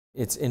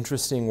It's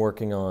interesting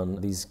working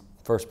on these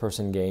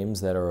first-person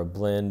games that are a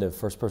blend of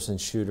first-person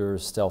shooter,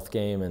 stealth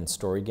game, and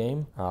story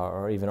game,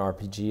 or even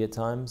RPG at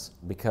times,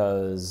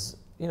 because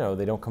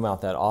they don't come out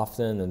that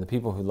often, and the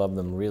people who love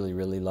them really,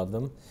 really love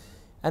them.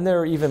 And there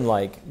are even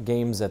like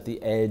games at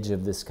the edge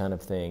of this kind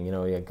of thing.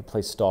 You could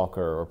play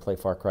Stalker or play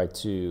Far Cry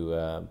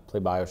 2, play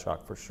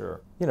Bioshock for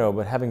sure.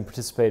 But having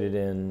participated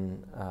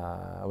in,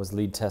 I was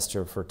lead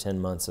tester for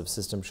 10 months of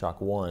System Shock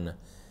 1.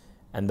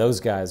 And those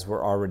guys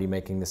were already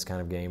making this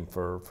kind of game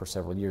for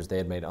several years. They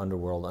had made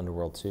Underworld,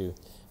 Underworld 2.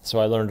 So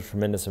I learned a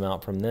tremendous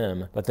amount from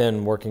them. But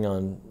then working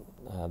on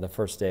the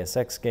first Deus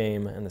Ex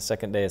game and the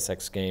second Deus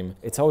Ex game,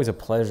 it's always a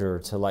pleasure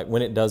to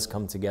when it does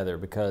come together,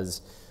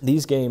 because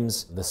these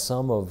games, the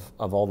sum of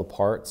all the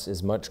parts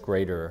is much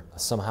greater.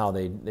 Somehow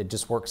it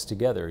just works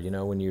together.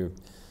 When you're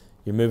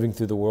moving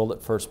through the world at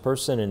first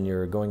person and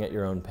you're going at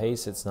your own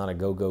pace, it's not a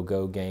go, go,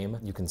 go game.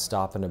 You can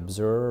stop and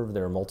observe.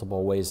 There are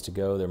multiple ways to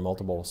go. There are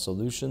multiple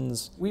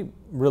solutions. We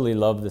really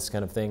love this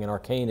kind of thing, and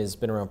Arcane has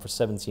been around for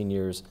 17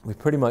 years. We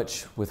pretty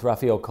much, with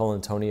Rafael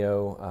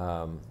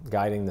Colantonio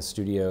guiding the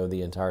studio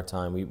the entire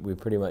time, we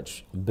pretty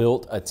much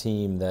built a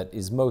team that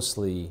is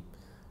mostly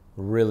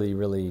really,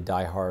 really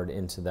diehard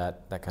into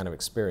that kind of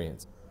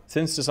experience.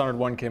 Since Dishonored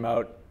 1 came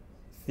out,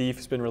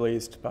 Thief's been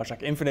released,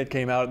 Bioshock Infinite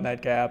came out in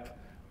that gap,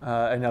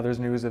 and now there's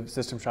news of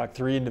System Shock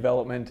 3 in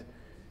development.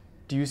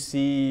 Do you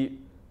see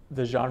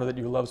the genre that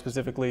you love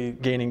specifically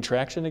gaining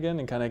traction again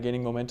and kind of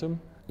gaining momentum?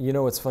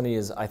 What's funny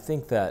is I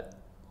think that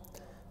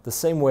the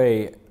same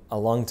way a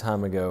long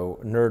time ago,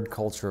 nerd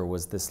culture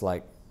was this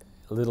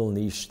little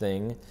niche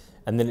thing,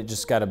 and then it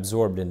just got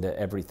absorbed into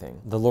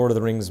everything. The Lord of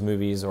the Rings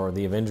movies or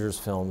the Avengers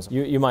films,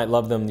 you might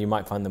love them, you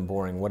might find them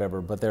boring,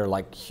 whatever, but they're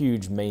like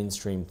huge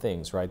mainstream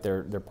things, right?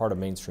 They're part of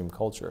mainstream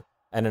culture.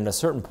 And at a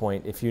certain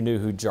point, if you knew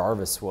who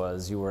Jarvis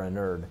was, you were a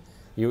nerd.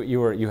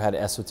 You had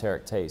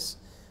esoteric tastes.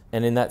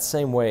 And in that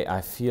same way, I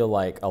feel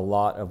like a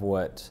lot of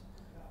what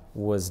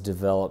was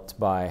developed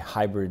by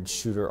hybrid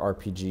shooter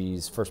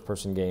RPGs,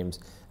 first-person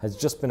games, has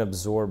just been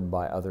absorbed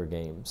by other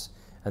games.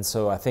 And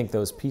so I think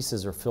those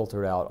pieces are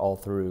filtered out all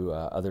through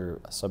other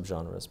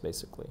subgenres,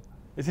 basically.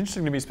 It's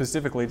interesting to me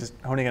specifically, just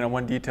honing in on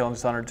one detail in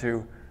Dishonored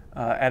 2,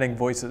 adding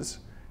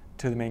voices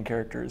to the main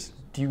characters.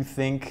 Do you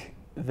think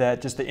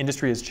that just the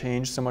industry has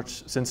changed so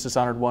much since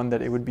Dishonored 1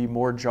 that it would be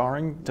more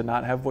jarring to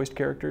not have voiced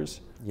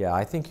characters? Yeah,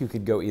 I think you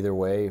could go either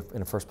way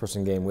in a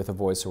first-person game with a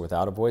voice or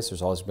without a voice.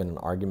 There's always been an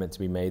argument to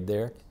be made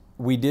there.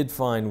 We did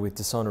find with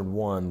Dishonored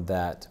 1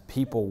 that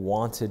people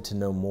wanted to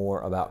know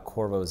more about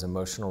Corvo's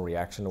emotional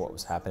reaction to what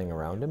was happening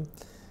around him.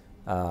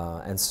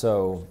 And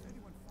so,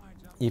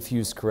 if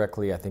used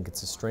correctly, I think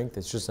it's a strength.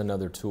 It's just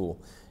another tool.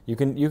 You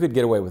could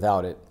get away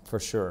without it,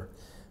 for sure.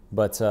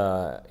 But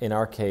in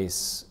our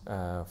case,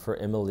 for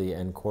Emily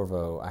and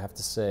Corvo, I have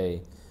to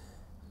say,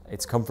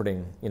 it's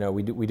comforting.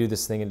 We do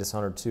this thing in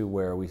Dishonored 2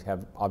 where we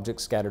have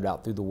objects scattered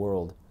out through the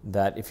world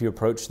that if you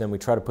approach them, we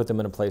try to put them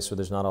in a place where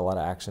there's not a lot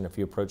of action. If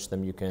you approach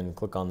them, you can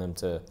click on them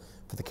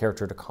for the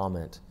character to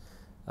comment.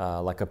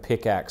 Like a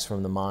pickaxe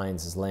from the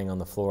mines is laying on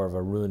the floor of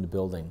a ruined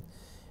building.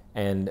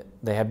 And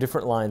they have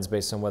different lines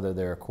based on whether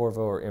they're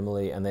Corvo or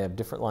Emily, and they have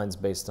different lines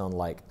based on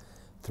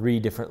 3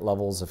 different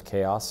levels of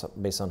chaos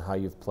based on how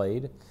you've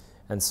played.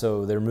 And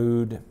so their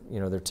mood,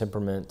 their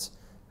temperament,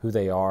 who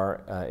they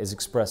are, is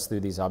expressed through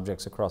these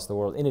objects across the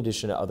world, in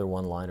addition to other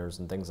one-liners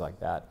and things like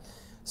that.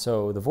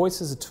 So the voice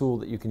is a tool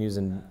that you can use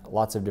in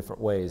lots of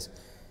different ways.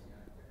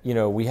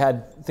 We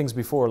had things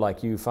before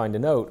like you find a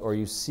note, or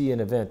you see an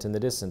event in the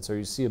distance, or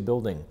you see a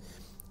building,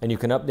 and you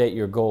can update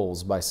your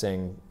goals by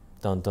saying,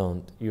 dun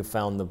dun, you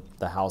found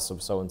the house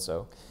of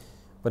so-and-so.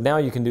 But now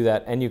you can do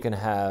that, and you can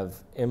have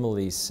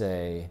Emily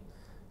say,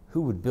 who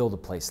would build a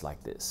place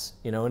like this?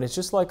 And it's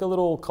just like a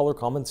little color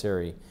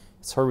commentary.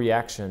 It's her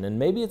reaction, and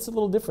maybe it's a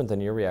little different than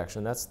your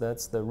reaction. That's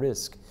the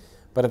risk.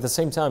 But at the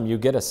same time, you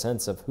get a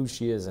sense of who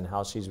she is and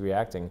how she's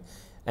reacting.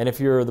 And if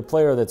you're the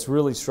player that's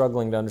really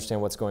struggling to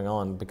understand what's going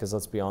on, because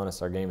let's be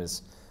honest, our game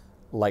is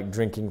like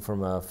drinking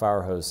from a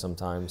fire hose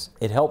sometimes.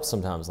 It helps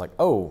sometimes,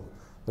 oh,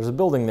 there's a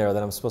building there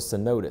that I'm supposed to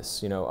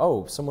notice.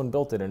 Oh, someone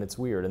built it and it's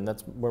weird, and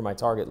that's where my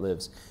target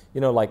lives.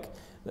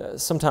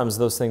 Sometimes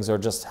those things are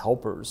just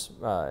helpers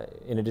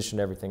in addition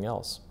to everything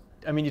else.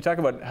 I mean, you talk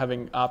about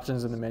having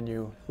options in the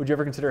menu. Would you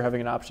ever consider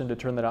having an option to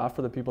turn that off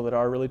for the people that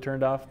are really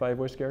turned off by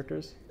voiced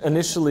characters?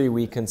 Initially,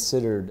 we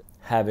considered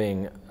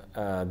having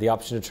the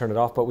option to turn it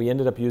off, but we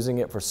ended up using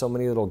it for so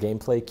many little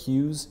gameplay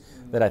cues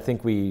that I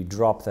think we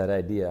dropped that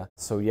idea.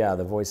 So yeah,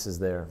 the voice is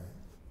there.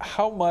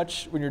 How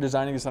much, when you're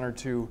designing Dishonored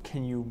 2,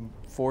 can you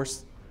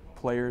force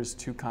players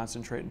to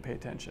concentrate and pay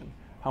attention?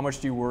 How much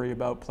do you worry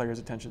about players'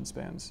 attention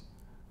spans?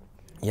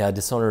 Yeah,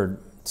 Dishonored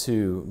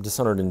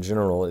in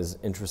general is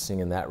interesting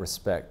in that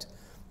respect.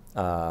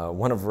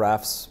 Watching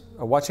Raph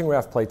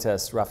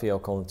playtest, Rafael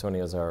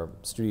Colantonio is our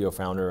studio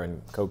founder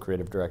and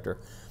co-creative director.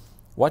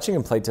 Watching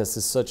him playtest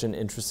is such an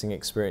interesting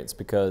experience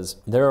because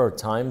there are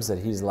times that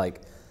he's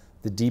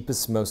the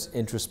deepest, most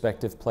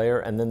introspective player,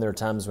 and then there are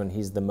times when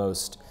he's the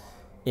most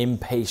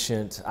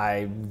impatient,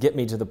 get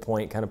me to the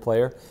point kind of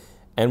player.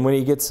 And when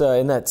he gets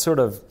in that sort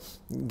of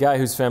guy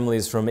whose family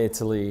is from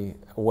Italy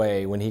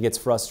way, when he gets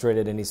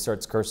frustrated and he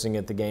starts cursing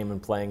at the game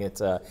and playing it,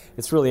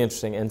 it's really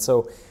interesting. And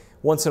so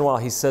once in a while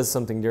he says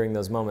something during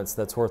those moments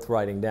that's worth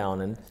writing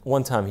down. And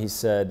one time he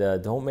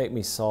said, don't make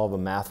me solve a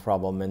math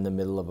problem in the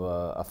middle of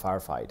a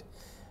firefight.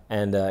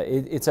 And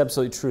it's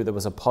absolutely true. There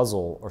was a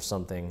puzzle or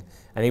something,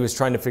 and he was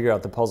trying to figure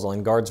out the puzzle,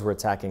 and guards were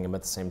attacking him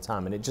at the same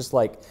time. And it just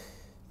like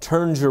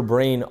turns your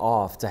brain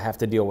off to have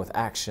to deal with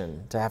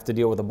action, to have to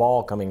deal with a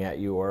ball coming at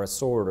you or a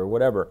sword or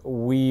whatever.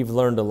 We've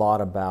learned a lot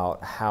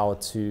about how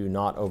to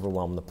not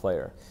overwhelm the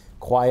player.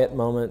 Quiet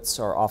moments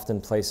are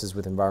often places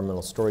with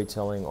environmental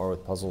storytelling or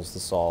with puzzles to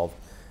solve,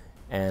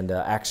 and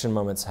action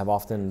moments have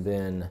often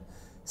been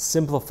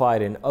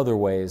simplified in other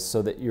ways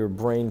so that your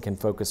brain can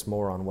focus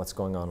more on what's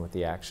going on with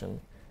the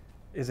action.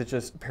 Is it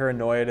just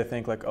paranoia to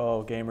think like,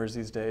 oh, gamers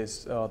these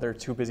days, they're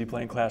too busy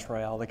playing Clash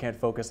Royale, they can't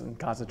focus and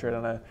concentrate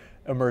on an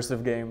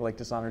immersive game like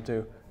Dishonored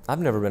 2? I've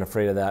never been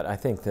afraid of that. I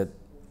think that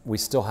we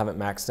still haven't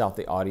maxed out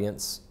the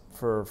audience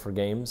for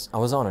games. I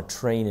was on a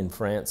train in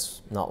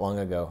France not long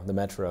ago, the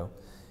metro,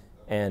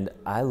 and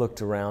I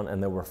looked around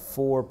and there were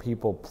 4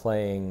 people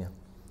playing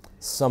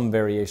some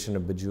variation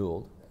of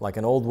Bejeweled. Like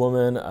an old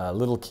woman, a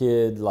little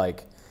kid,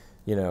 like,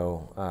 you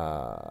know,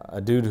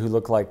 a dude who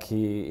looked like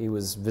he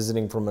was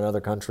visiting from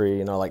another country,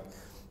 you know, like,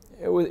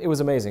 it was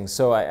amazing.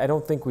 So I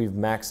don't think we've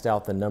maxed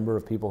out the number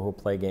of people who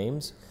play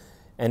games.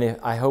 And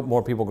I hope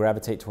more people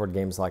gravitate toward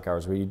games like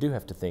ours, where you do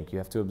have to think, you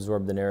have to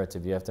absorb the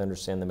narrative, you have to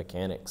understand the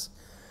mechanics.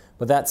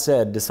 But that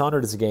said,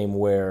 Dishonored is a game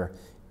where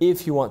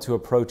if you want to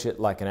approach it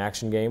like an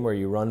action game, where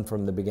you run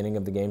from the beginning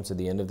of the game to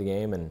the end of the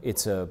game, and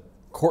it's a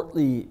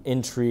courtly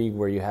intrigue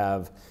where you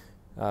have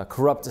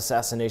corrupt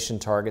assassination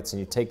targets and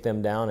you take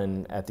them down,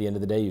 and at the end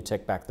of the day you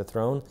take back the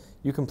throne,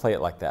 you can play it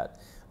like that.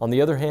 On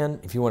the other hand,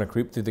 if you want to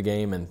creep through the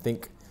game and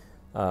think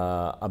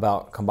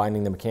about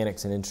combining the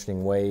mechanics in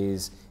interesting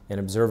ways and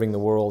observing the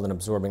world and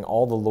absorbing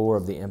all the lore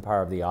of the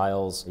Empire of the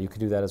Isles, you can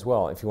do that as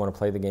well. If you want to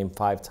play the game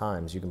 5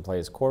 times, you can play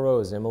as Corvo,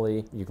 as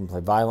Emily, you can play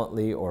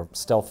violently or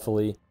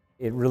stealthfully.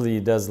 It really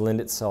does lend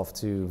itself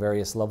to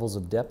various levels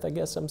of depth, I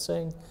guess I'm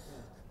saying.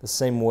 The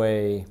same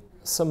way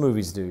some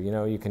movies do. You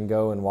know, you can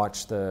go and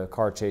watch the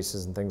car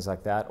chases and things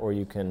like that, or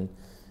you can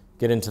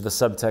get into the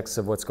subtext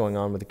of what's going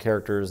on with the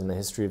characters and the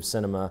history of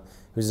cinema,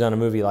 who's done a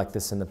movie like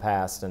this in the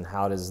past, and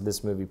how does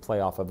this movie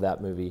play off of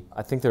that movie.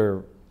 I think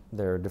there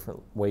are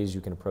different ways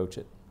you can approach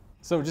it.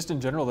 So just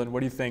in general then, what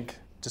do you think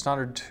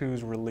Dishonored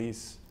 2's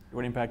release,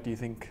 what impact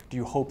do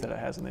you hope that it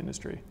has in the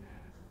industry?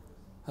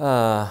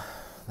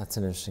 That's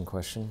an interesting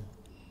question.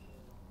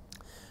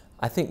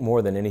 I think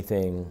more than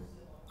anything,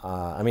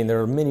 I mean,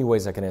 there are many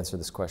ways I can answer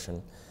this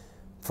question.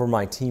 For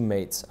my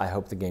teammates, I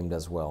hope the game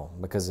does well,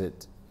 because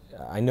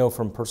I know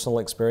from personal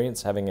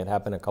experience, having it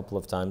happen a couple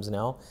of times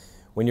now,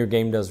 when your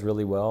game does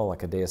really well,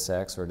 like a Deus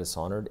Ex or a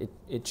Dishonored,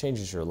 it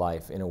changes your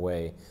life in a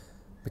way.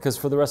 Because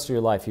for the rest of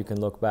your life, you can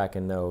look back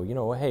and know, you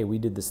know, hey, we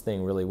did this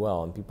thing really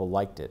well and people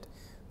liked it.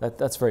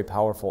 That's very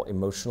powerful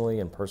emotionally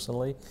and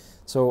personally.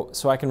 So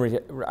I can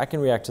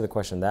react to the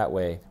question that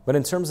way. But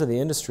in terms of the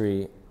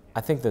industry,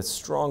 I think the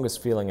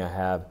strongest feeling I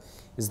have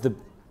is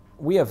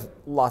we have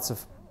lots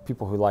of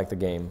people who like the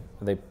game.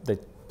 They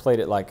played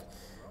it like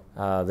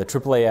the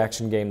AAA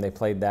action game they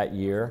played that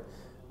year,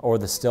 or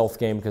the stealth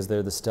game because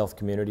they're the stealth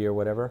community or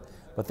whatever.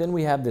 But then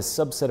we have this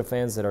subset of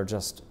fans that are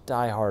just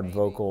diehard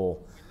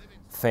vocal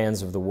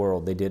fans of the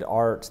world. They did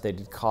art, they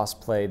did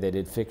cosplay, they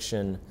did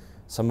fiction.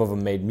 Some of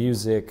them made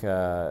music.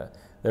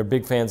 They're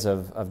big fans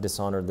of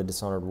Dishonored, the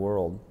Dishonored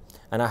world.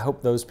 And I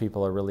hope those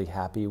people are really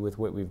happy with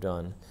what we've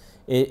done.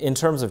 In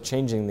terms of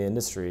changing the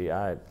industry,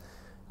 I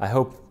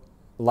hope,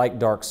 like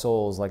Dark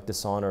Souls, like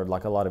Dishonored,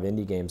 like a lot of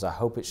indie games, I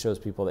hope it shows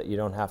people that you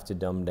don't have to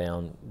dumb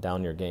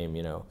down your game,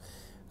 you know.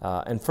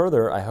 And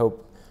further, I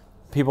hope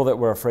people that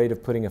were afraid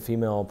of putting a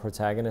female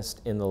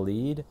protagonist in the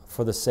lead,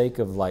 for the sake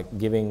of like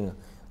giving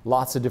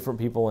lots of different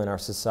people in our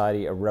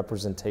society a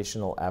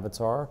representational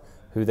avatar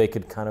who they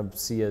could kind of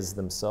see as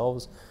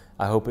themselves,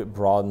 I hope it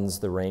broadens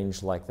the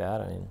range like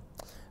that. I mean,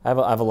 I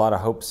have a lot of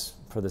hopes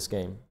for this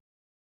game.